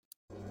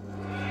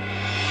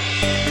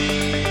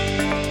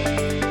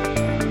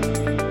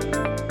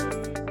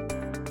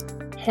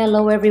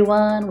Hello,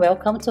 everyone.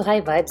 Welcome to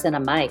High Vibes and a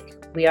Mic.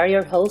 We are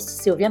your hosts,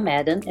 Sylvia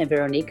Madden and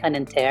Veronique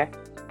Anenter,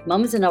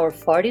 moms in our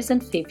 40s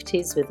and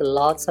 50s with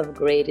lots of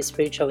great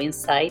spiritual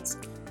insights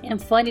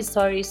and funny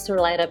stories to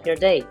light up your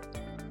day.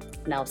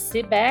 Now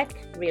sit back,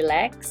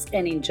 relax,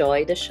 and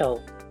enjoy the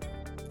show.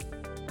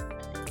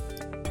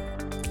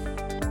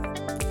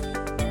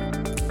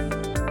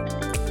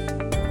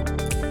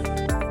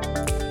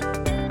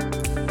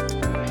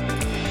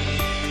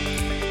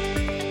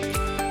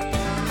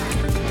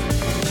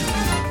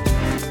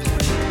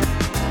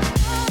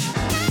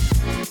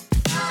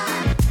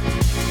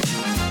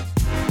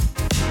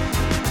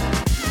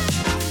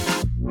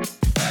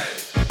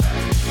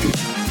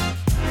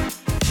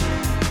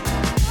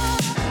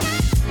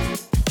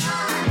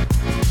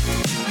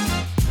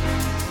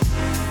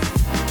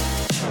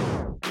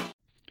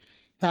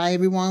 Hi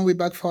everyone, we're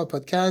back for our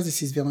podcast.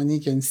 This is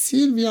Veronique and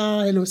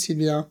Sylvia. Hello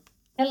Sylvia.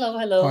 Hello, How are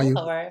hello. you?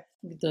 How are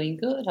you? Doing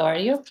good? How are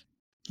you?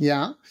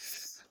 Yeah.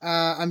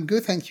 I'm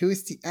good, thank you.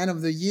 It's the end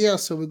of the year,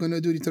 so we're gonna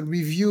do a little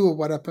review of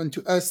what happened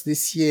to us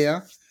this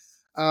year.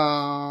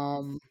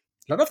 A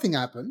lot of things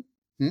happened.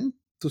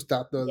 To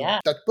start Yeah.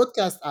 that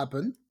podcast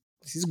happened.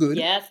 This is good.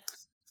 Yes.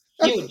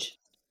 Huge.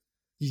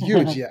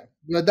 Huge, yeah.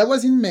 But that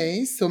was in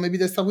May, so maybe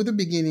let's start with the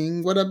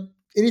beginning.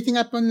 Anything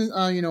happened,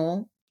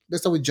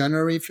 let's start with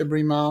January,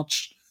 February,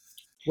 March.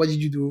 What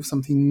did you do?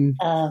 Something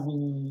Um,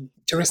 like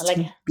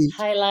interesting, big?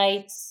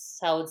 highlights,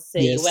 I would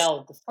say, Yes.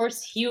 well, the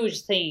first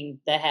huge thing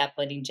that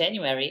happened in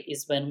January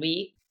is when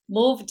we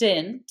moved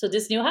in to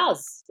this new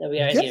house that we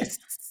are here. Yes.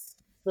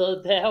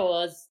 So that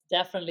was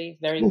definitely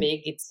very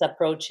big. It's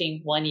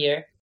approaching 1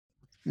 year,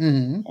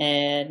 Mm-hmm.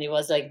 and it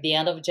was like the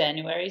end of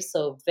January.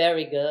 So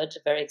very good,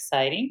 very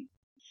exciting.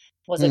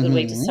 Was a good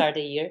way to Mm-hmm. start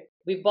the year.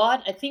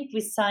 I think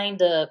we signed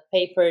the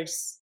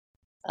papers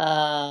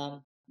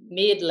um,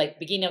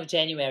 beginning of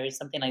January,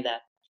 something like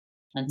that,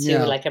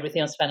 until Yeah. like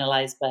everything was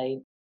finalized by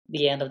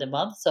the end of the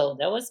month. So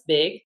that was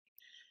big,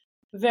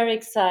 very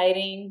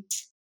exciting.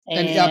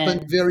 And it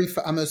happened And very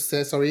I must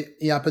say, sorry,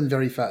 it happened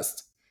very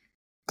fast.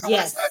 I was like,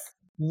 yes,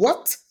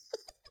 what?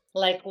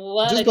 like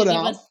what Just got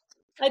out?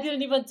 I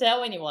didn't even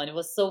tell anyone. It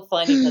was so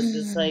funny because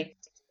it's like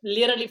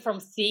literally from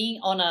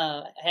seeing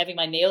having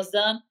my nails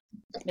done,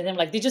 and I'm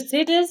like, "Did you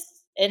see this?"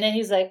 And then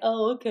he's like,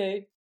 "Oh,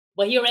 okay."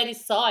 But he already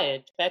saw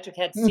it. Patrick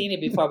had seen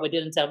it before, but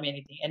didn't tell me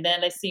anything. And then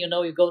next thing you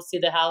know, you go see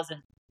the house,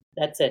 and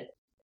that's it.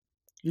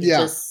 He Yeah,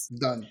 just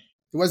done.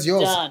 It was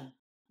yours. done.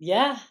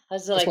 Yeah, I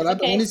was That's like, what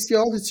happened. When okay, it's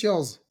yours, it's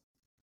yours.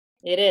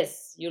 it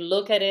is. You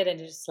look at it, and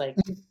you're just like,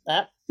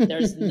 that.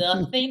 There's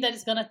nothing that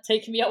is gonna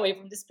take me away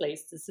from this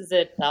place. This is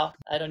it now.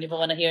 I don't even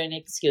want to hear any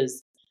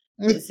excuse.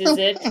 This is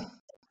it.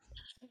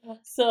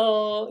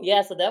 So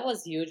yeah, so that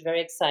was huge,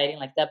 very exciting.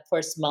 Like that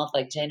first month,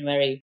 like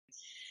January,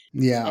 I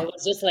Yeah.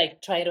 was just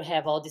like trying to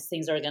have all these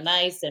things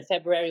organized. And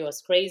February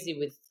was crazy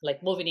with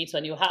like moving into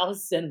a new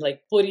house and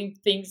like putting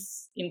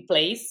things in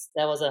place.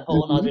 That was a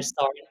whole nother Mhm.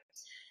 story.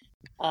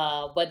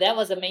 But that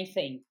was the main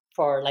thing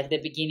for like the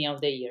beginning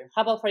of the year.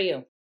 How about for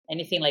you?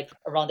 Anything like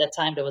around that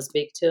time that was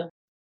big too?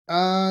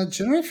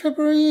 January,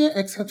 February,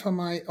 except for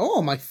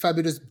my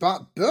fabulous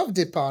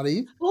birthday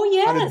party. Oh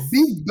Had a yes,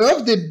 big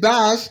birthday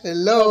bash. of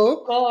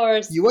Hello.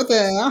 course. You were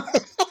there.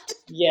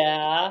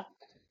 Yeah.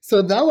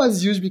 So that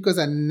was huge because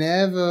I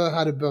never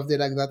had a birthday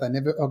like that. I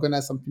never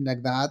organized something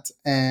like that.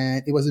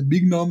 And it was a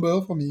big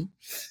number for me.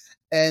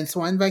 And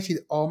so I invited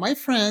all my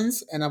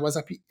friends and I was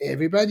happy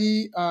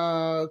everybody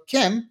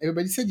came.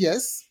 Everybody said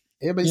yes.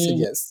 Everybody said Mhm.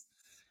 yes.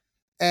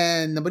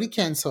 And nobody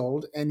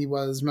canceled. And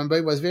remember,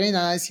 it was very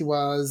nice. It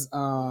was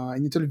a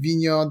little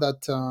vineyard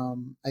that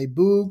I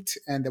booked,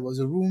 and there was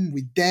a room.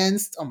 We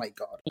danced. Oh my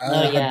God. Oh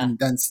I had yeah, been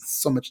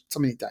danced so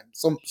many times,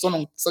 so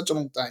long, such a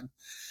long time.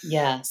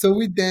 yeah, So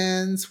we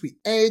danced, we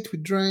ate, we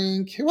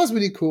drank. It was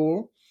really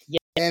cool. yeah.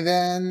 And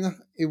then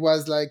it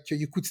was like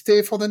you could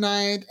stay for the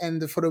night,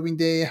 and the following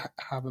day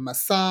have a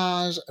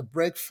massage, a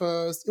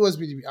breakfast. It was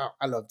really,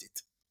 I loved it.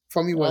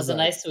 For me, it It was was a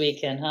like, nice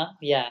weekend, huh?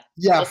 Yeah, it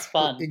yeah, was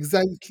fun.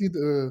 exactly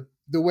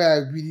the way I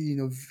really,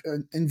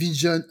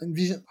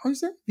 envision. How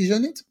is it?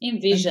 Vision it?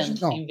 Envision?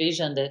 No,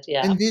 Envisioned it.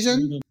 Yeah.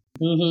 envision.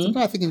 Hmm. Hmm.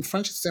 Sometimes I think in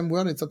French it's the same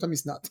word, and sometimes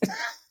it's not.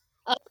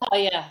 Oh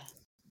yeah.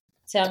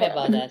 Tell me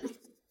about that.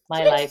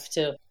 My life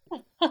too.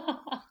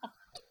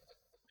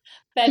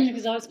 Patrick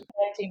is always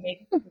correcting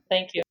me.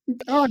 Thank you.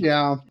 Oh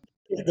yeah,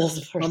 He does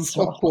the first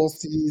of one.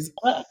 course it is.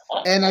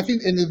 And I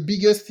think, and the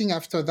biggest thing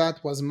after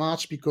that was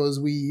March because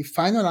we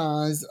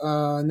finalized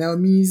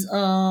Naomi's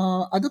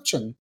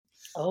adoption.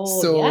 Oh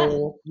yeah.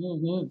 So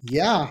Hmm.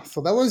 yeah,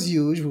 so that was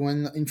huge. We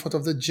went in front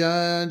of the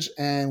judge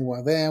and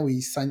we're there.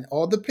 We signed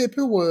all the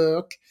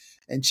paperwork,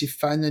 and she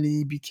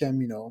finally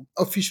became,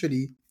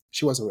 officially.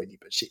 She was already,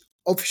 but she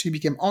officially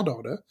became our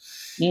daughter.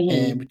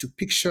 And Hmm. we took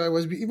picture.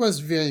 It was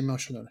very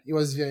emotional. It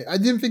was very. I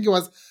didn't think it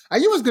was. I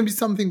knew it was going to be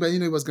something, but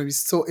it was going to be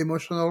so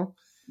emotional.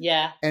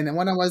 Yeah. And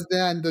when I was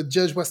there and the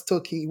judge was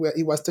talking, where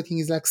he was talking,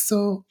 he's like,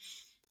 "So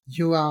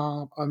you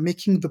are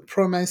making the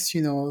promise,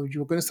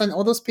 you're going to sign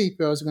all those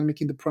papers, you're going to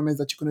making the promise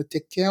that you're going to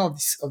take care of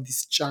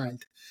this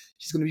child.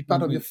 She's going to be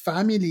part of your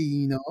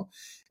family,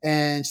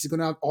 and she's going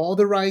to have all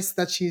the rights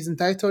that she's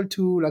entitled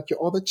to, like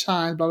your other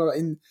child, blah, blah, blah.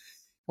 And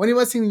when he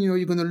was saying,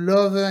 you're going to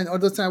love her, and all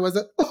the time I was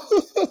like,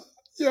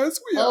 yes,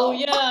 we are. Oh,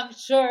 yeah, I'm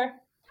sure.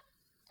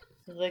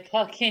 Like,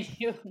 how can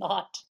you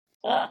not?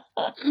 Oh,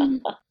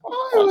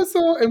 it was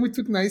so, and we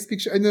took nice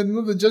picture. And then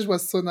the judge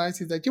was so nice.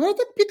 He's like, "You want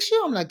to take a picture?"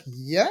 I'm like,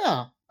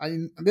 "Yeah." I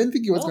didn't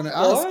think he was Of going to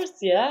ask. course,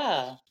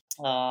 yeah.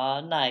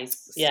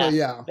 Nice. So Yeah,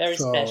 yeah, very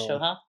special, so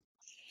huh?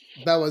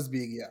 that was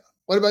big. Yeah.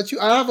 What about you?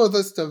 I have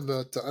other stuff,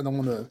 but I don't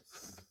want to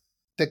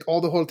take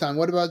all the whole time.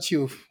 What about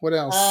you? What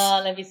else?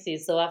 Let me see.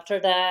 So after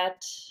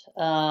that,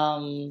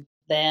 oh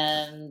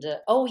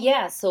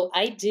yeah, so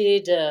I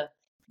did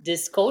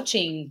this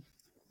coaching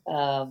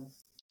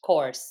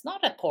course.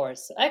 Not a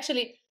course.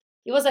 Actually,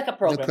 it was like a The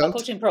program, a cult,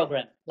 coaching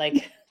program.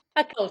 Like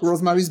a coach.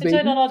 Rosemary's I joined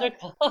Baby. another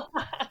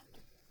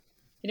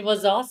it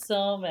was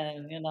awesome,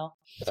 and Oh,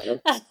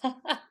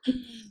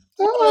 was a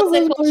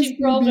Rosemary's coaching Baby.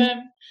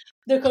 program,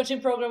 the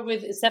coaching program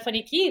with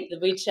Stephanie Keith,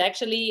 which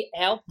actually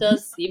helped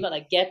us even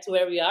like get to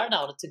where we are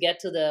now, to get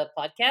to the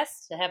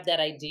podcast, to have that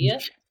idea.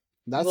 It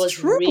That's was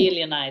true.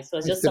 really nice. It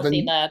was And just something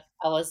Stephanie. that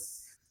I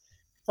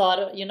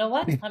thought, you know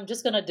what, I'm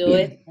just gonna do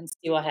it and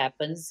see what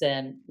happens,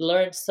 and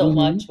learned so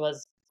much. Mm-hmm.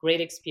 Was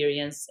great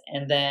experience.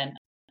 And then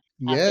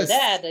after Yes.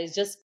 that, it's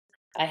just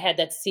I had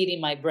that seed in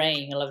my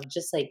brain, and I was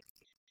just like,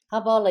 how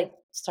about like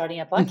starting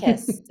a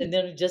podcast? And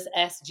then we just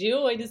asked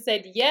you, and you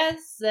said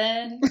yes.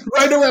 And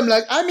Right away, I'm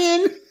like, I'm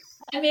in.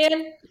 I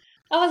mean,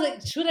 I was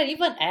like, should I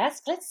even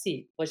ask? Let's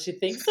see what she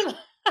thinks about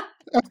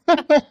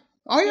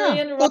Oh yeah,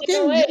 it right talking.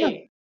 Yeah.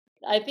 away.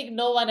 I think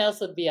no one else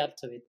would be up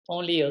to it,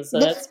 only you. So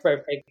that's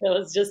perfect. That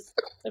was just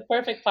a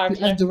perfect You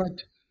partner. asked the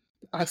right.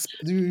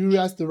 You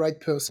asked the right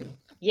person.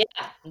 Yeah,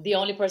 the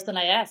only person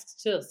I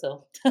asked too.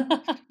 So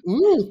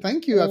Ooh,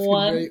 thank you. I feel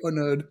one, very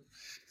honored.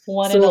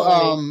 one and So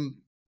only.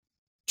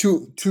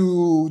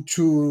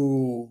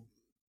 to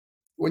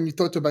when you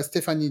talked about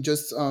Stephanie,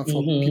 just for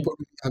Hmm. people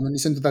who haven't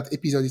listened to that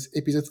episode, it's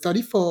episode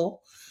 34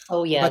 Oh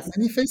about yes,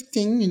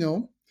 manifesting,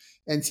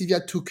 and Sylvia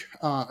took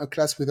a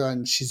class with her,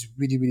 and she's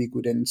really, really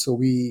good. And so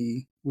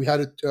we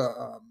had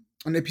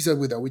an episode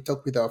with her. We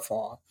talked with her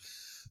for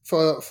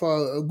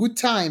a good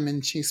time,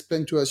 and she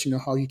explained to us,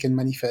 how you can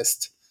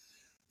manifest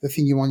the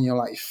thing you want in your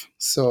life.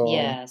 So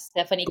yeah,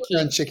 Stephanie go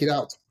there and Keith. check it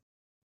out.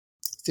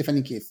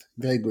 Stephanie Keith,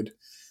 very good.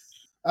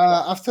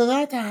 After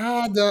that, I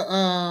had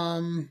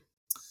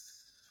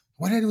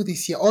what did I do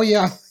this year? Oh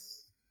yeah,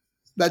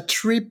 that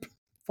trip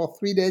for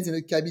 3 days in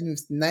a cabin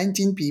with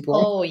 19 people.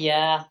 Oh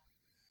yeah,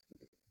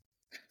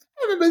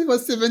 I remember it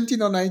was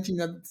 17 or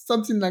 19,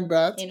 something like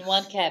that. in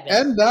one cabin.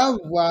 And that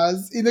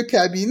was in a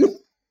cabin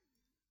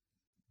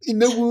in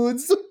the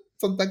woods,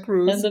 Santa In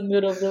Cruz. the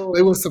middle of the But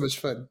it woods. was so much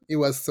fun. It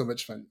was so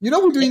much fun.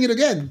 We're doing it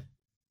again.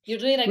 You're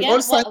doing it We again?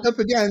 all signed What up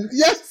again.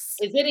 Yes.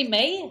 is it in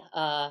May?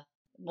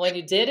 When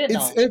you did it?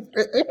 It's No.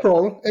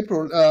 April,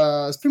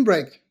 spring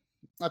break.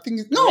 I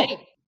think no, Great.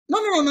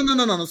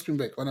 no, spring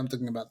break. What I'm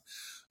talking about.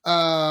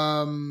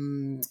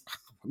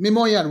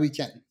 Memorial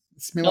weekend.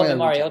 It's No, Memorial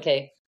Memorial. weekend.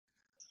 Okay.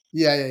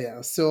 Yeah.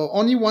 So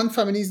only one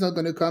family is not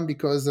going to come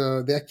because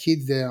their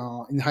kids, they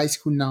are in high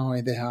school now,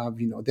 and they have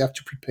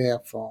to prepare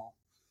for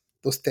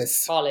those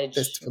tests College.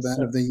 for the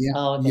end of the year.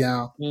 Oh, okay.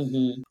 Yeah.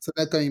 Mm-hmm. So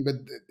they're coming, but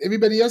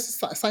everybody else is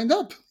signed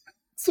up.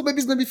 So maybe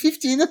it's going to be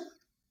 15.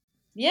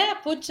 Yeah,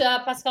 put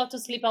Pascal to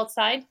sleep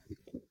outside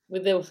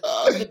with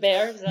the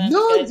bears, and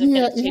No, you guys can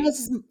he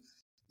sleep.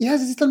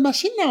 has his little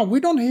machine now. We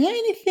don't hear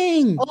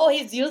anything. Oh,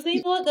 he's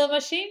using the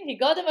machine? He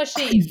got the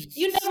machine.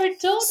 You never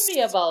told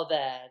me about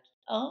that.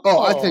 Oh,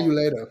 I'll tell you Oh,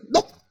 later.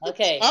 No.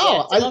 okay.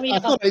 Oh, Yeah, tell me I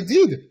how. thought I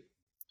did.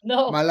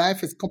 No. My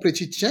life is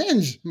completely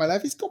changed.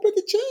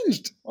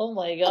 Oh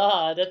my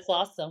God, that's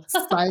awesome.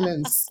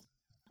 Silence.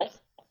 I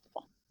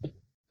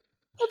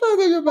thought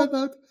I about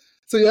that.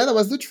 So yeah, that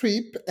was the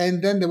trip.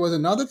 And then there was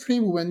another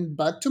trip. We went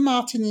back to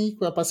Martinique,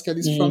 where Pascal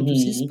is from, to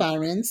see his Mm-hmm.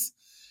 parents.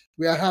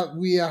 We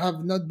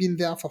have not been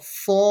there for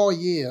 4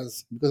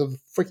 years because of the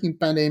freaking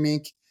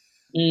pandemic.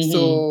 Mm-hmm.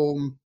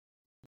 So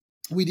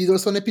we did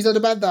also an episode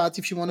about that.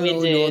 If you want to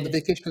We know, the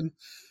did.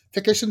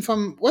 vacation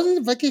from, was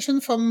it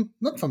vacation from,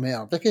 not from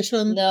here,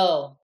 vacation,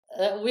 No,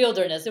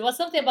 wilderness. It was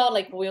something about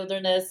like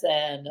wilderness,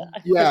 and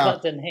I yeah,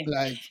 forgot the name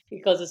like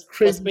because it was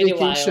crazy pretty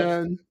wild.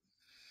 vacation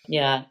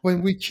Yeah,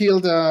 when we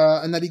killed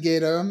an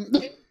alligator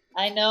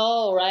I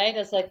know, right?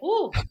 It's like,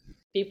 woo,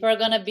 people are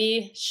gonna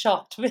be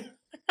shocked.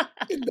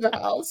 in the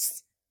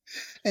house,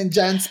 and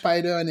giant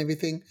spider and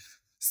everything.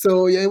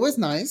 So yeah, it was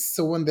nice.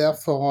 So went there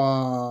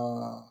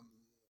for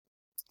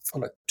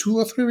like 2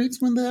 or 3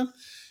 weeks. Went there,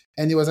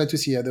 and it was nice to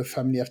see the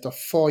family after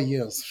 4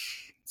 years.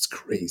 It's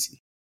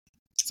crazy.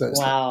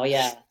 Seriously. Wow,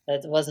 yeah,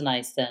 that was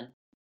nice then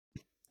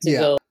to Yeah.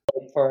 go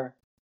for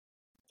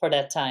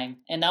that time.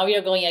 And now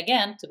you're going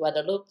again to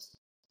Guadeloupe.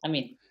 I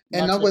mean,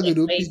 And not now to the same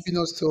Guadeloupe has place. been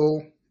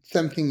also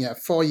something. Yeah,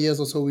 4 years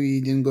or so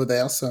we didn't go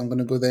there. So I'm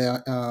gonna go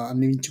there. I'm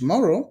leaving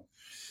tomorrow.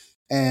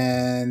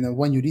 And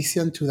when you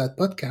listen to that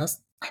podcast,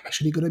 I'm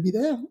actually going to be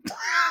there.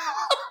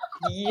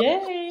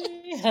 Yay!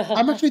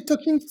 I'm actually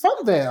talking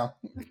from there.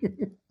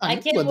 I I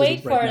know can't Guadeloupe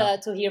wait right for now.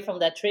 to hear from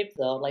that trip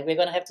though. Like we're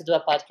gonna have to do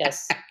a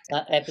podcast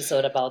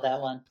episode about that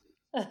one.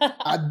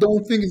 I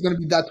don't think it's going to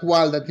be that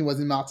wild that it was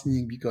in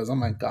Martinique because, oh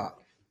my God,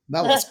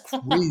 that was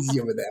crazy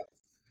over there.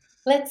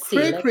 Let's see.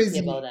 Let's see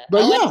about Crazy. that.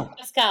 But I'll ask yeah,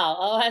 Pascal.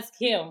 I'll ask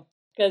him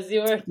because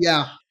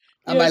yeah,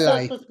 I you're might so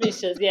lie.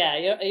 suspicious.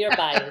 Yeah, you're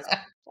biased.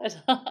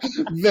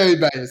 Very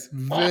biased.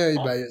 Very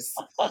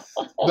biased.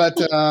 But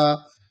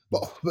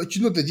but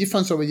you know the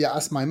difference already. I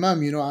asked my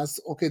mom, I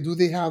asked, okay, do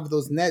they have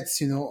those nets,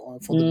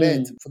 for the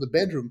bed, Mm. for the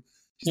bedroom?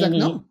 She's like, Hmm.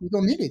 no, we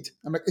don't need it.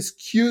 I'm like,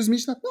 excuse me.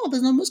 She's like, no,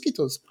 there's no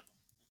mosquitoes.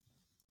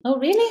 Oh,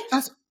 really?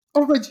 That's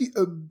already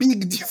a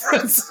big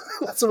difference.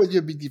 That's already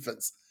a big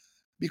difference.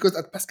 Because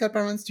at Pascal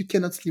Parents, you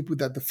cannot sleep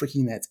without the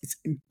freaking net. It's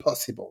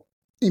impossible.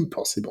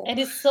 Impossible. And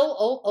it's so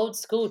old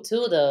school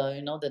too.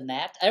 The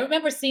net. I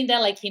remember seeing that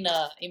like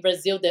in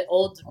Brazil, the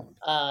old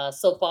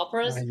soap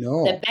operas. I That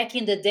know. back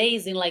in the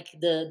days, in like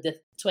the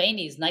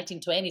 20s,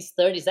 1920s,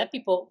 30s, that's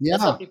what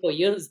Yeah. people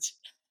used.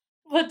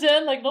 But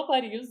then like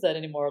nobody used that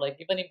anymore. Like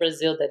even in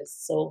Brazil, that is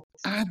so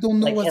I don't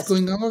know like what's has.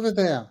 going on over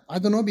there. I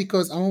don't know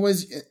because I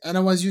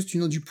was used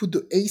to, you put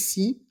the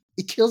AC,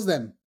 it kills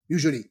them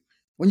usually.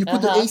 When you Uh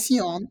put the huh. AC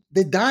on,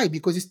 they die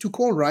because it's too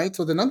cold, right?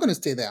 So they're not going to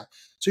stay there.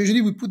 So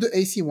usually we put the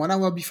AC 1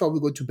 hour before we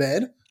go to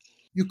bed.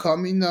 You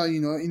come in,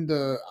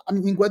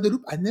 in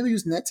Guadeloupe, I never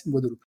use nets in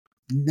Guadeloupe.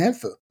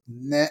 Never,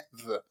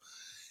 never.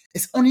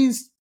 It's only in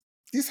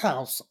this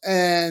house.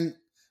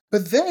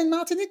 But there in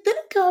Martinique, they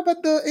don't care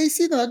about the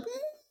AC. They're like,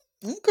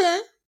 okay,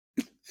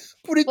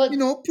 But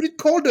put it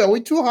colder.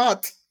 We're too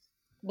hot.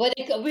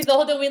 with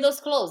all the windows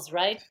closed,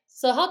 right?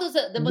 So how does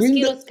the Window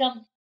mosquitoes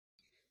come?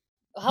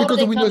 How do because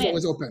the they window come is in?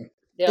 always open.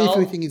 They're all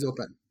Everything is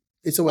open.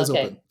 It's always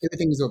okay, open.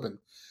 Everything is open.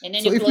 and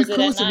then So you if we close it at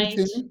close night,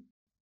 everything,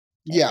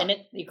 yeah, and then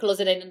you close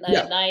it yeah,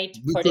 at night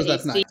we for the close at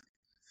AC, night.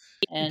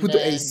 We and put the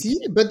then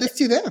AC, but they're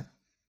still there. So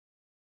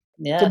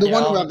yeah, the they're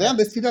one who are all there, like.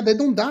 they're still there. They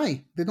don't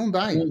die. They don't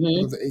die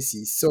because of Hmm. the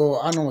AC. So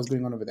I don't know what's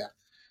going on over there.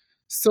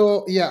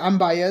 So yeah, I'm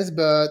biased,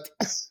 but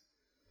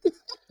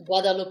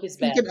Guadalupe is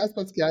you bad. can ask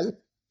Pascal.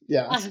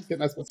 Yeah, you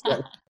can ask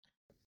Pascal.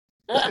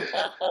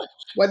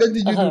 What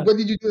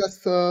did you do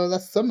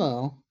last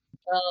summer?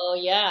 Oh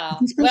yeah.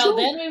 Anything Well, special?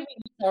 then we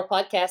released our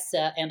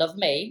podcast end of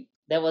May.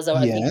 That was I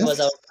think it was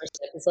our Yes. first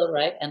episode,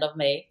 right? End of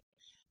May.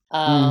 So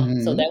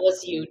Mm-hmm. that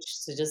was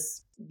huge to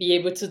just be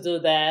able to do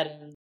that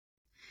and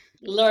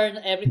learn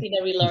everything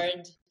that we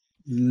learned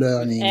with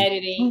Learning.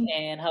 editing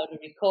and how to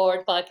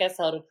record podcasts,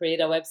 how to create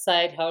a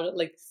website, how to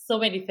like so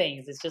many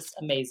things. It's just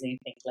amazing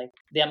things like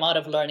the amount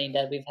of learning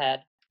that we've had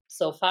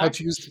so How far.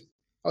 to use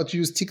how to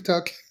use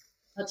TikTok.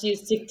 How to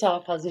use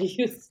TikTok, how to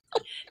use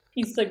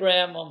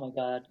Instagram. Oh my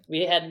God.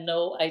 We had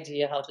no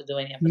idea how to do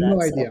any of No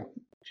that. So idea.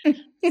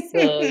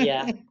 so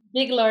yeah,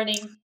 big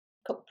learning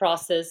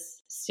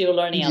process, still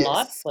learning a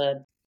lot, Yes.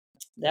 but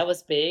that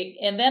was big.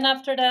 And then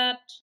after that,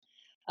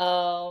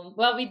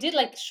 well, we did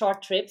like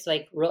short trips,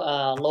 like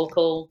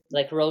local,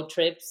 like road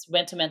trips.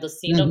 Went to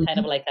Mendocino, kind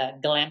of Hmm. like a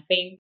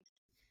glamping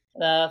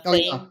Oh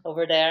yeah. thing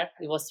over there.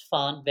 It was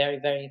fun, very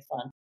very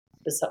fun.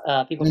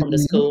 People from the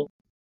Hmm. school,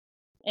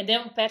 and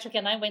then Patrick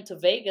and I went to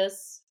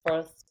Vegas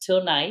for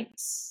 2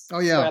 nights Oh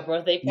for a yeah.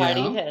 birthday Yeah.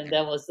 party, and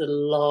that was a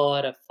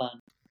lot of fun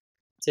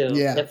too. The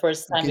Yeah.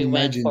 first I time can we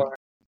went imagine. for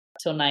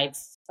 2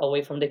 nights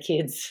away from the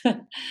kids,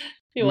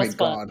 it Oh my was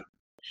fun. God.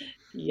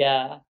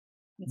 Yeah,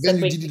 it's a Then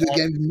you quick did it trip.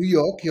 again in New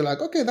York. You're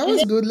like, okay, that And was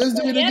then good. Let's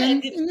do it again, I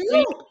again did in New three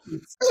York.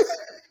 nights.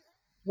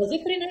 Was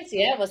it 3 nights?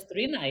 Yeah, it was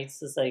 3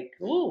 nights. It's like,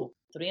 ooh,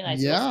 3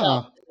 nights. It was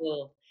tough.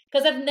 Yeah.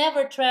 Because I've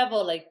never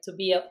traveled like to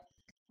be a.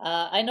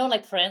 I know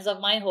like friends of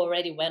mine who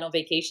already went on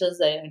vacations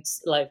and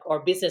like or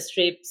business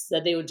trips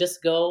that they would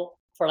just go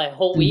for like a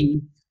whole week.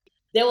 Hmm.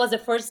 That was the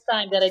first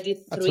time that I did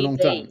That's a 3 days, long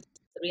time.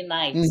 3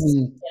 nights,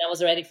 Hmm. and I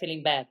was already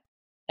feeling bad.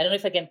 I don't know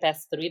if I can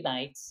pass 3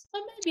 nights. Or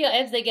maybe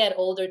as they get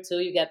older too,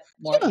 you get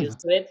more Yeah. used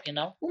to it.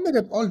 When they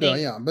get older, Think,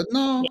 yeah. But yeah.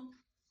 no,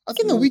 I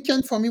think the Mm.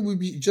 weekend for me would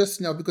be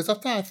just because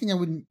after I think I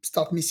would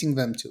start missing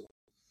them too.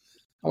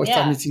 I would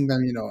start Yeah. missing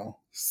them.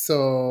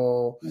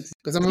 So,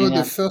 because I remember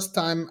the Yeah. first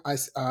time I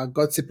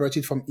got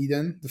separated from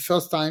Eden, the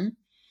first time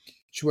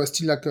she was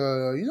still like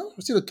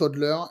still a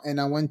toddler, and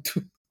I went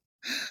to,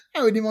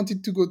 I really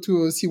wanted to go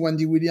to see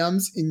Wendy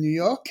Williams in New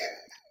York.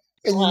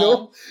 And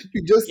Uh-huh.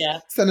 you just Yeah.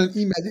 send an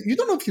email. You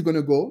don't know if you're going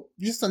to go.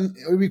 You just send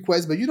a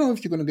request, but you don't know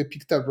if you're going to get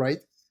picked up, right?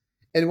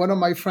 And one of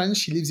my friends,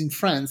 she lives in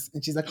France,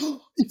 and she's like,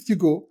 oh, if you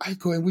go, I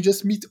go, and we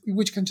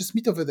can just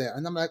meet over there.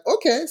 And I'm like,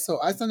 okay. So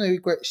I sent a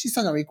request. She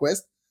sent a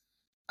request.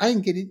 I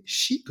didn't get it.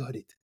 She got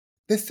it.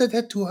 They said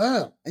that to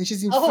her, and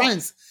she's in Oh.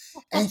 France,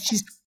 and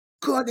she's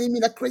calling me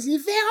like crazy.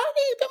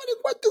 Veronique,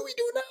 what do we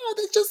do now?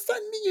 They just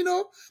sent me,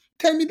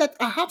 tell me that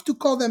I have to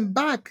call them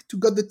back to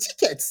get the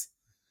tickets.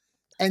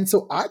 And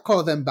so I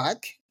call them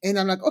back, and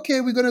I'm like,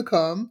 okay, we're gonna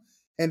come.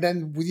 And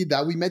then we did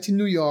that. We met in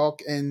New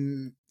York,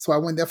 and so I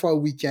went there for a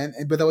weekend.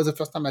 But that was the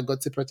first time I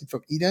got separated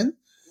from Eden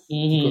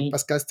because Hmm.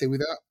 Pascal stayed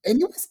with her,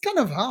 and it was kind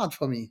of hard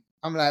for me.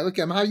 I'm like,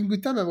 okay, I'm having a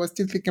good time. I was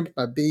still thinking about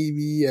my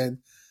baby, and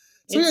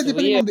So yeah, It's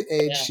depending weird. on the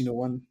Yeah. age,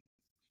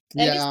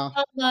 At least yeah,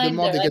 not the mine.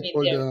 more they I get mean,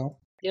 older.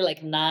 they're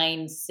like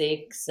 9,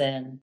 6,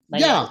 and my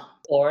Yeah, youngest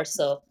 4.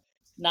 So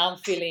now I'm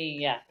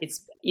feeling, yeah,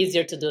 it's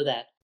easier to do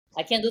that.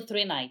 I can do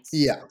 3 nights.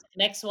 yeah,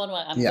 Next one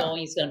I'm yeah.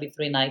 going is going to be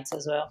 3 nights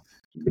as well,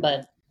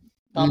 but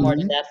not more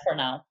than Hmm. that for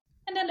now.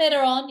 And then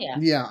later on, yeah,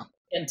 Yeah.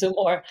 can do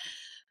more.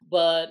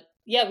 But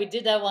yeah, we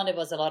did that one. It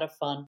was a lot of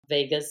fun.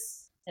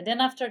 Vegas. And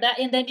then after that,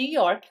 and then New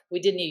York. We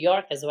did New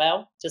York as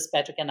well, just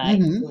Patrick and I.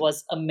 It Hmm.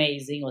 was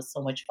amazing. It was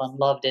so much fun.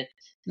 Loved it.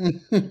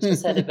 We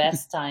just had the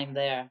best time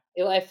there.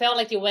 I felt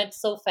like it went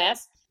so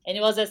fast. And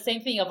it was the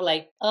same thing of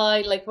like,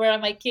 like, where are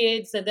my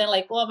kids? And then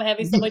like, oh, I'm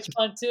having so much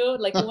fun too.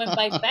 Like it went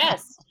by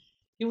fast.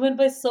 It went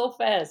by so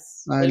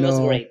fast. I But it was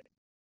know. great.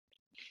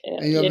 Yeah,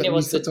 And you have and that it we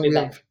was good sort to of be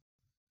back.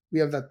 we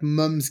have that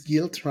mom's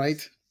guilt,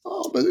 right?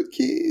 Oh, but the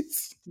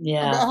kids.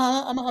 Yeah.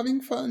 I'm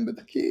having fun, but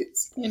the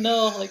kids.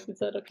 Like is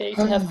that okay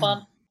to have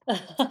fun?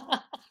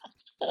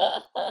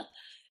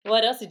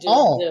 What else did you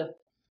Oh, do?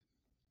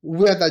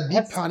 we had that big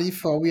What's party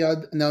for we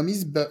had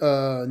Naomi's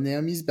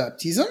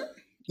baptism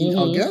in mm-hmm.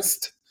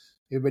 August.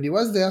 Everybody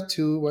was there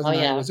too. It was Oh nice.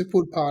 It yeah. was a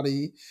pool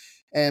party,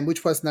 and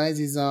which was nice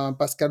is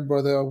Pascal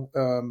brother,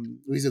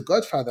 who is a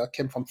godfather,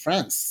 came from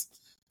France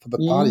for the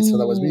party, so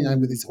that was really nice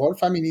with Mm. his whole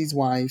family, his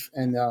wife,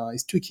 and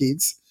his 2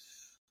 kids.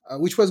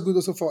 Which was good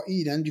also for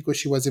Eden because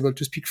she was able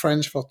to speak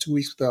French for 2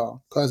 weeks with her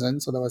cousin,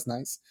 so that was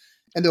nice.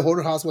 And the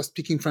whole house was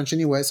speaking French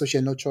anyway, so she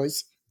had no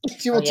choice.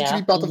 She Oh wanted to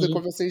be yeah. part of the Mm-hmm.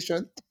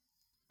 conversation.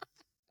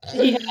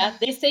 Yeah.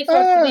 They stay for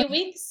Ah, 3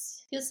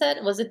 weeks. You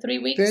said was it 3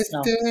 weeks? they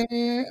No,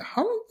 stay.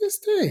 How long did they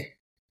stay?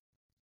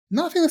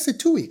 No, I think they stayed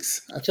 2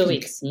 weeks. I two think.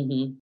 weeks.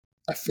 Mm-hmm.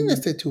 I think they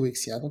Mm-hmm. stayed 2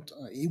 weeks. Yeah, I don't.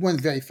 It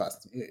went very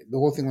fast. The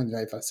whole thing went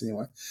very fast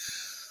anyway.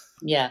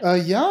 Yeah.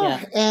 Yeah.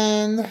 Yeah,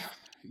 and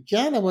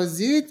yeah, that was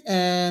it.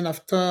 And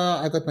after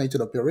I got my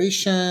little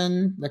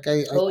operation, like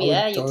Oh I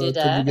yeah, you did told you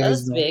that. That guys,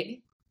 was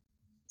big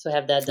to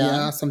have that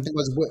yeah, done. something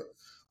was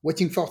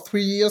waiting for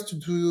 3 years to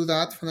do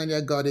that. Finally,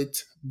 I got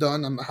it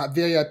done. I'm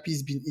very happy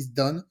it's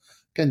done.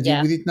 Can deal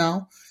Yeah. with it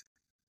now.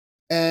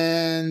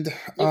 And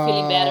You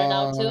feeling better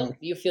now too?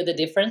 You feel the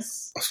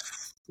difference?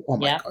 oh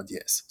my Yeah. god,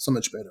 yes, so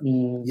much better.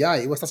 Mm. Yeah,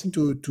 it was starting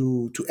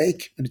to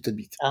ache a little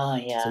bit. Oh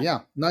So yeah. yeah,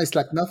 now it's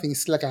like nothing.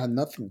 It's like I had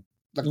nothing.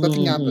 Like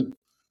nothing Mm-hmm. happened.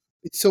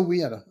 It's so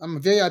weird.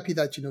 I'm very happy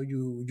that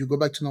you go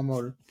back to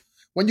normal.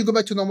 When you go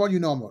back to normal, you're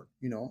normal.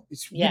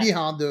 It's Yeah. really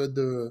hard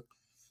the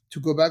to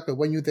go back, but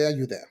when you're there,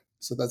 you're there.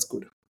 So that's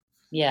good.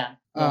 Yeah.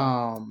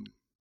 Yeah.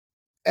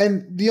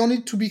 And the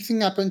only two big thing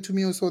happened to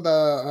me also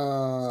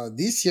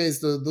this year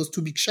is those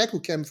two big checks who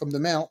came from the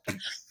mail.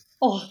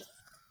 Oh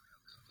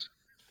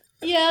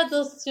yeah,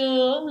 those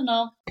two.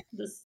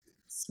 This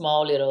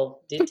small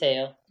little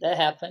detail that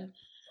happened.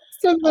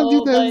 Some Oh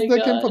details my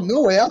that came god. from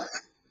nowhere.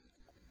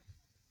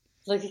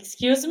 Like,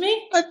 excuse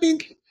me? I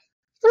think.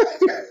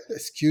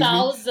 Excuse me. I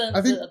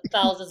Thousands think of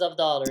thousands of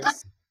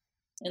dollars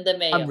in the I'm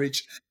mail.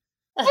 rich.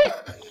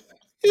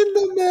 In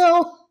the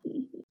mail.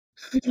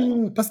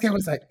 Pascal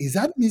was like, "Is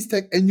that a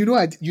mistake?" And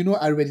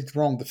I read it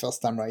wrong the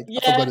first time, right?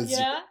 I forgot Yeah, a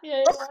zero. yeah,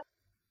 yeah,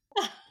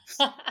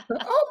 yeah.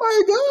 Oh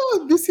my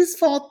god, this is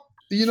for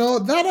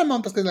that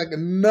amount. Pascal's like,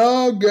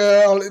 "No,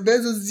 girl,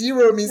 there's a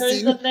zero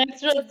There's missing." an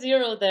extra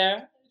zero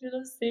there. You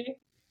don't see?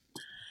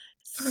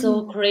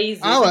 So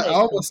crazy, I isn't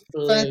it? was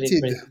Completely fainted.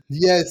 crazy.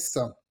 Yes.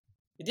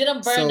 You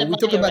didn't burn So the we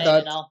talk money about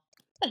already, that.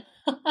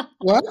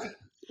 What?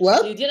 You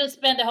What? didn't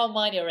spend the whole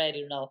money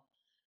already, no.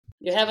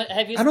 You haven't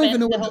have you I don't even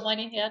spent know the what whole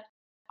money yet?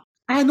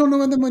 I don't know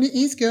where the money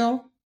is,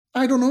 girl.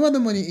 I don't know where the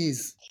money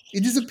is.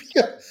 It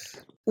disappeared.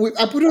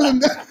 I put it on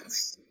the.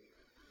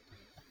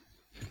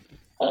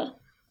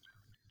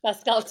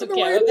 Pascal I don't took know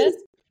where care it of it.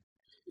 is.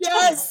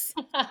 Yes.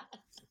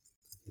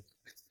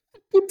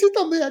 Put it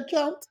on the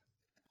account.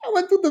 I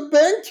went to the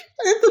bank.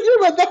 I didn't tell you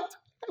about that.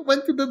 I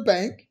went to the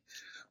bank,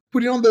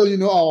 put it on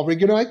the our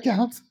regular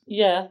account.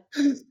 Yeah.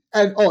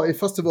 And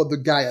first of all, the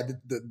guy at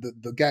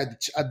the guy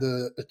at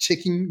the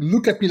checking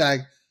looked at me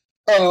like,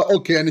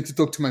 okay, I need to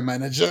talk to my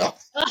manager.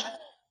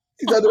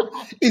 Is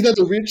that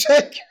a real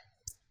check?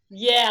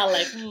 Yeah,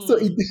 like So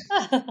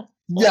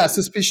yeah,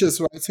 suspicious,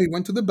 right? So he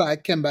went to the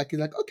bank, came back. He's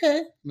like, okay.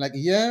 I'm like,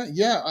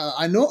 yeah,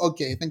 I know.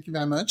 Okay, thank you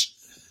very much.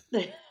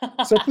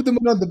 So I put the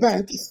money on the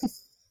bank.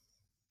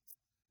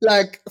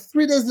 Like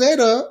 3 days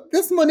later,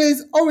 this money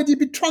is already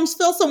been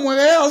transferred somewhere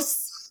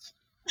else.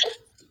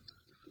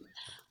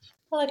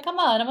 Like, come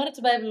on, I wanted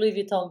to buy a Louis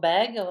Vuitton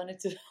bag. I wanted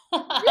to.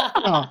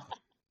 Yeah.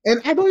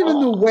 And I don't even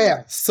know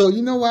where. So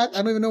you know what?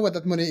 I don't even know what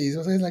that money is.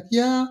 So he's like,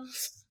 yeah,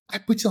 I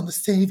put it on the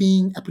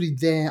saving. I put it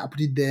there.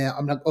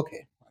 I'm like,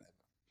 okay.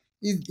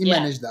 He Yeah,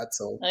 managed that.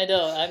 So I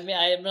know. I mean,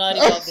 I'm not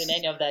involved in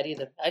any of that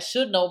either. I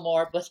should know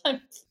more, but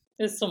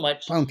there's so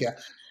much. I don't care.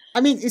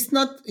 I mean, it's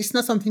not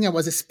something I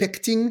was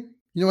expecting.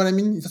 You know what I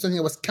mean? It's not something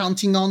I was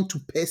counting on to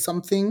pay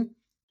something.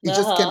 It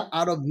just came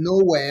out of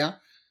nowhere.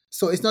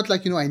 So it's not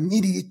like, I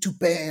needed it to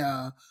pay.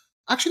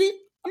 Actually,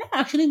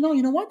 no,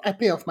 you know what? I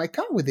pay off my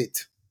car with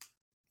it.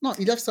 No,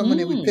 he left some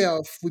money. We paid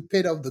off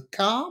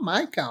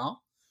my car,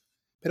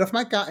 paid off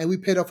my car, and we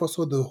paid off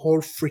also the whole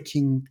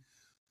freaking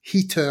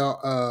heater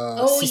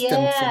Oh system for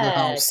the yeah,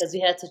 house. because we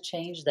had to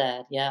change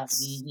that. Yeah.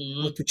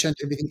 We had to change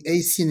everything,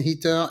 AC and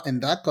heater,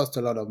 and that cost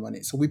a lot of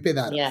money. So we pay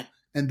that Yeah. off,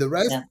 and the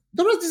Yeah.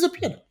 rest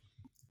disappeared.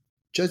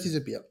 Just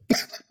disappeared.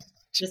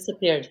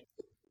 Disappeared.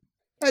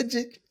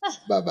 Magic.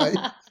 Bye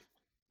bye.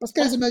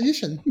 Pascal is a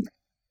magician.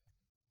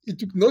 It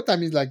took no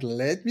time. He's like,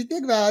 let me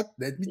take that.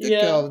 Let me take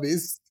care Yeah. of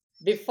this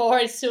Before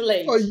it's too for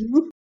late.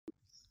 you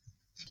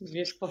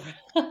Before.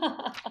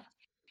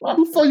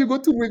 before you go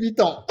to Louis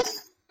Vuitton.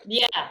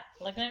 Yeah.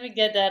 Like, let me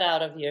get that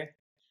out of here.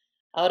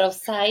 Out of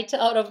sight,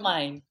 out of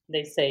mind,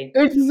 they say.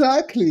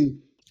 Exactly.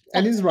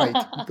 And he's right,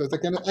 because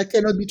I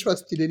cannot be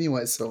trusted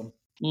anyway, so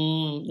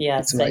it's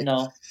Yes, I right.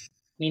 know.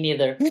 Me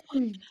neither.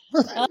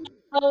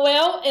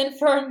 Well, and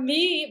for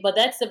me, but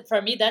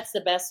for me, that's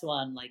the best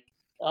one. Like,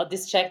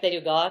 this check that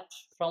you got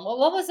from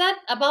what was that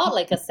about?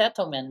 Like a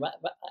settlement, right?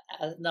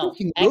 No,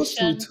 Fucking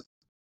action, lawsuit.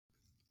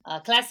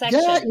 class Yeah,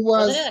 action. it Wasn't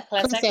was it a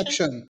class class action?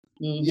 action.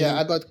 Yeah, Mm-hmm.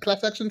 I got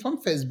class action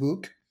from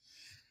Facebook,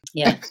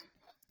 Yeah.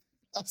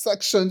 class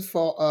action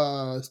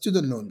for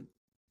student loan.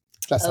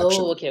 Class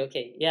Oh, action.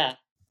 okay. Yeah.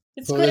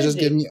 It's So they just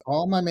gave crazy. me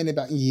all my money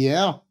back.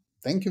 Yeah.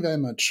 Thank you very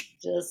much.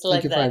 Just Thank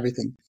like you for that.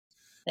 everything.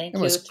 Thank It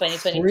you, was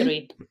 2023.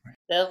 crazy.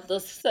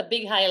 This is a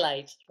big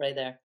highlight right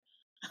there.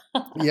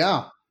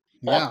 Yeah.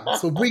 Yeah.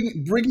 So bring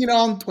it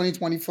on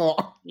 2024.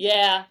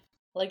 Yeah.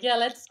 Like, yeah,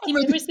 let's I'm keep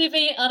ready.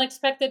 receiving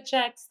unexpected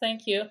checks.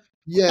 Thank you.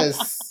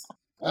 Yes.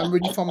 I'm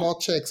ready for more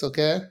checks,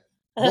 okay?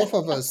 Both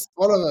of us.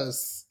 All of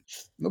us.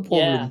 No Yeah,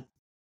 problem.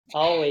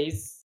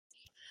 always.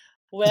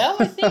 Well,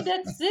 I think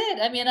that's it.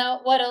 I mean,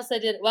 what else I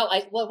did? Well,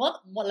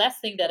 one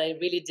last thing that I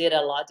really did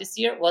a lot this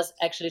year was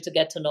actually to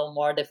get to know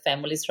more the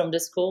families from the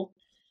school.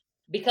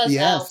 Because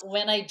Yes.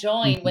 when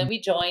Mhm. we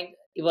joined,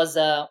 it was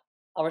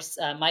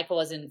Michael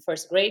was in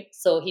first grade,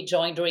 so he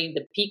joined during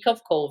the peak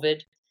of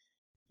COVID,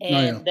 Oh, yeah.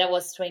 and that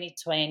was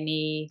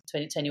 2020,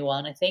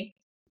 2021, I think.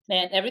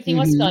 And everything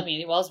was Mm-hmm.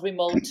 coming. It was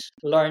remote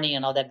learning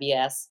and all that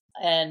BS.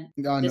 And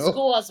I the know.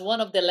 school was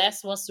one of the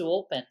last ones to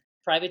open,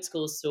 private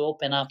schools to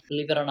open up,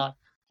 believe it or not.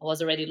 I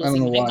was already I don't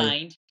losing know my why.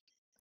 mind.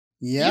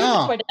 You Yeah.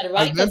 remember that, I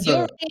right? Because you're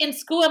remember. in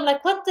school. I'm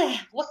like, what?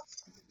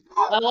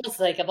 I was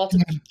like about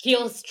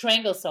to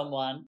strangle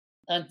someone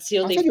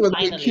until I they thought you were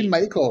going to kill finally.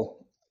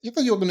 Michael. You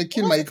thought you were going to It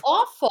kill was Michael.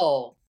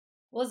 awful.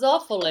 It was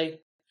awful.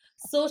 Like,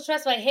 so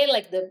stressful. I hate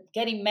like the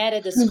getting mad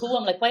at the school.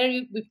 I'm like, why are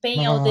we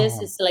paying all this?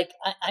 Oh, It's like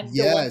I'm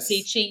the one yes.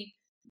 teaching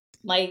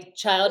my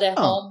child at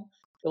Yeah. home.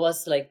 It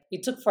was like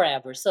it took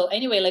forever. So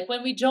anyway, like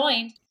when we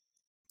joined,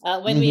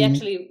 when we Mm-hmm.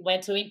 actually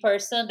went to in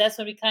person, that's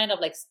when we kind of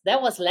like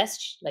that was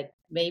like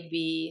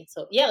maybe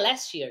so yeah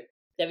last year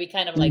that we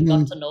kind of like got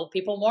Mm-hmm. to know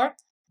people more,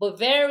 but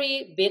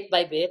very bit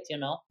by bit, it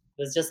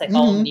was just like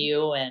all Mm-hmm.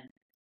 new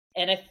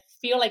and I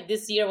feel like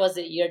this year was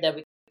the year that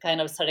we kind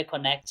of started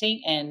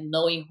connecting and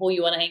knowing who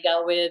you want to hang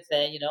out with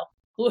and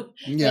who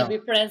and Yeah. be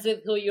friends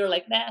with who you're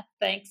like nah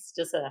thanks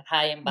just a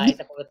hi and bye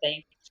type of a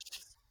thing.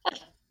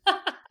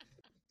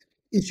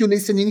 If you're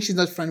listening, she's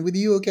not friend with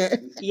you, okay?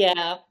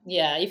 Yeah,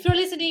 if you're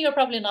listening you're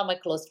probably not my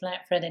close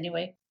friend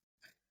anyway.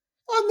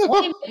 Only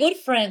Oh, my good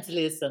friends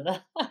listen.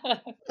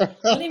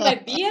 Only my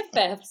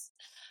BFFs.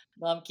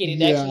 No, I'm kidding.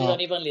 They no. actually Yeah.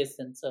 don't even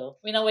listen. So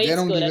in a way, They it's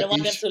don't good. give I a don't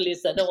want them ish. to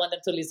listen. I don't want them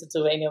to listen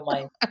to any of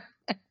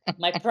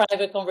my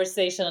private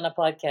conversation on a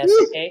podcast.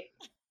 Okay.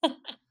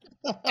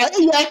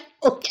 Yeah.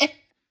 Okay.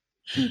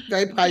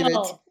 Very private.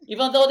 No,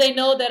 even though they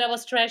know that I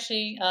was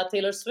trashing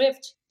Taylor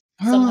Swift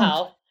Oh,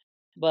 somehow,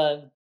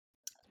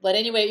 but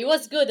anyway, it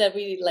was good that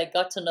we like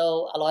got to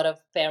know a lot of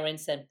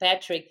parents and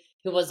Patrick,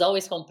 who was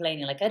always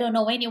complaining, like, I don't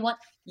know anyone.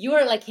 You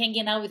are like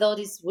hanging out with all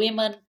these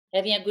women,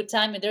 having a good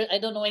time, and I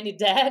don't know any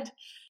dad.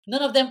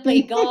 None of them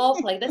play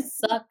golf. Like that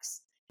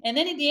sucks. And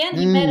then in the end,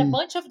 he met a mm,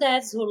 bunch of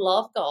dads who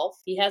love golf.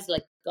 He has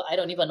like I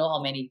don't even know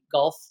how many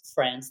golf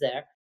friends there,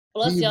 here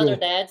plus you the other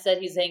go. dads that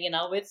he's hanging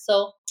out with.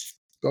 So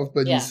Golf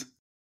yeah,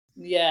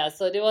 buddies.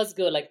 so it was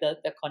good, like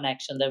the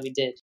connection that we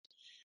did,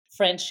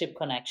 friendship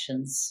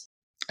connections.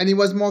 And it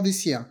was more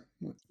this year.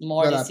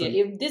 More What this year.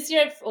 happened? This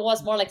year it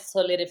was more like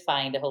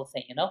solidifying the whole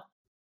thing, kind of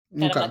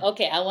Okay. like,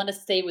 okay, I want to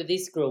stay with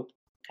this group,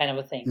 kind of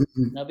a thing.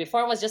 Mm-hmm.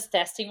 Before I was just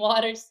testing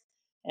waters,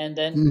 and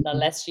then the Mm-hmm.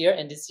 last year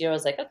and this year I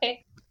was like,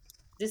 okay,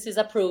 this is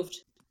approved.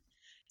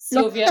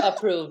 Sylvia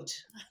approved.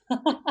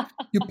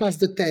 You passed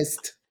the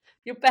test.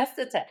 You passed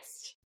the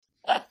test.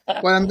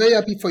 Well, I'm very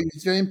happy for you.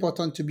 It's very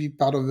important to be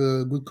part of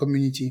a good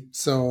community.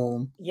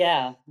 So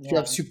Yeah, to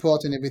have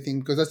support and everything,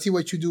 because I see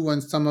what you do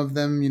when some of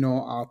them,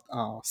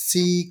 are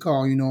sick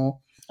or,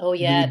 Oh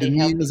yeah, with the they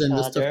help meals each and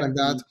the stuff other. like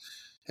that,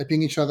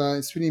 helping each other.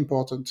 It's really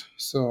important.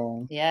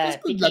 So Yeah,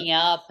 that's good. Like, picking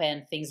up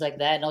and things like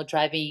that. No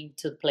driving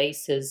to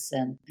places,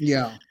 and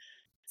yeah.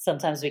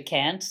 sometimes we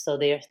can't, so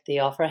they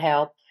offer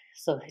help.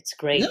 So it's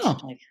great, Yeah.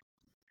 like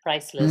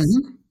priceless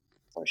Hmm.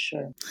 for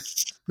sure.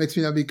 Makes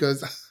me happy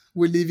because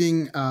we're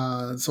leaving,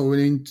 we're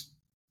leaving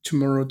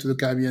tomorrow to the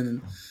Caribbean.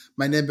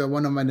 And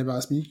one of my neighbors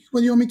asked me,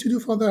 what do you want me to do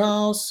for the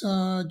house?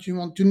 Do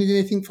you need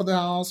anything for the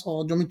house?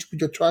 Or do you want me to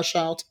put your trash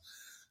out?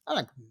 I'm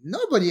like,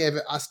 nobody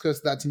ever asked us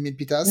that in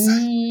Milpitas.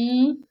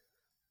 Mm,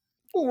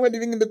 We're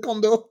living in the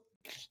condo.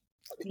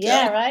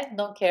 Yeah, right.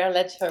 Don't care.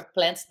 Let your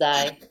plants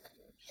die.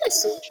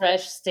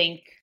 Trash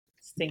stink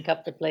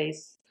up the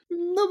place.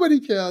 Nobody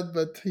cared,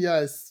 but yeah,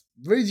 it's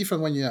very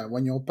different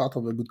when you're part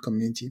of a good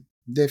community.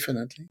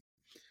 Definitely.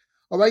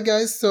 All right,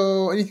 guys.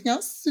 So, anything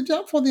else,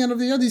 Sylvia, for the end of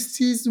the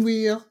year?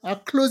 We are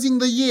closing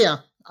the year.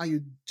 Are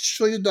you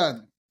sure you're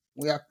done?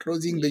 We are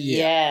closing the year.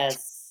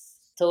 Yes,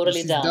 totally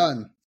This is done.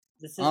 done.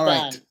 This is All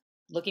right. done.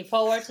 Looking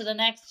forward to the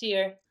next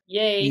year.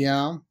 Yay,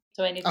 Yeah.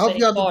 I hope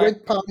you have a 2024.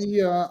 great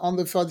party on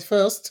the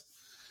 31st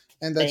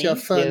and that you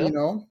have Thank fun,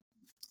 you.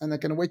 and I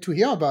can wait to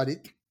hear about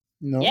it.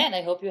 Yeah, and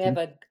I hope you have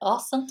an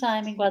awesome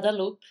time in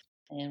Guadeloupe.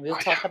 And we'll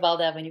talk about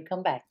that when you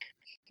come back.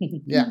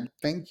 Yeah,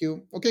 thank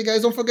you. Okay,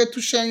 guys, don't forget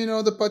to share,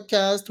 the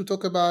podcast, to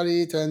talk about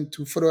it, and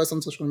to follow us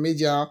on social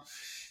media,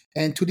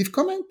 and to leave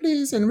comment,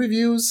 please, and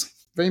reviews.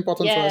 Very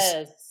important for us.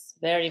 Yes,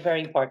 very,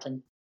 very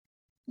important.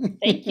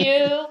 Thank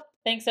you.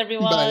 Thanks, Bye.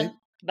 everyone.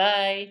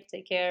 Bye.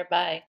 Take care.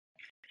 Bye.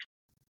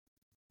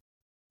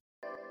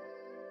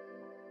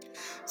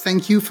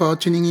 Thank you for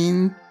tuning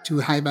in to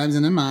High Vibes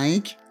and a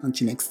Mic.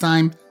 Until next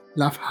time,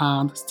 laugh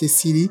hard, stay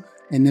silly,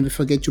 and never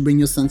forget to bring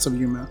your sense of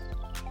humor.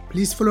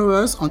 Please follow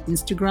us on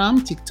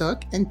Instagram,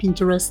 TikTok, and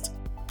Pinterest.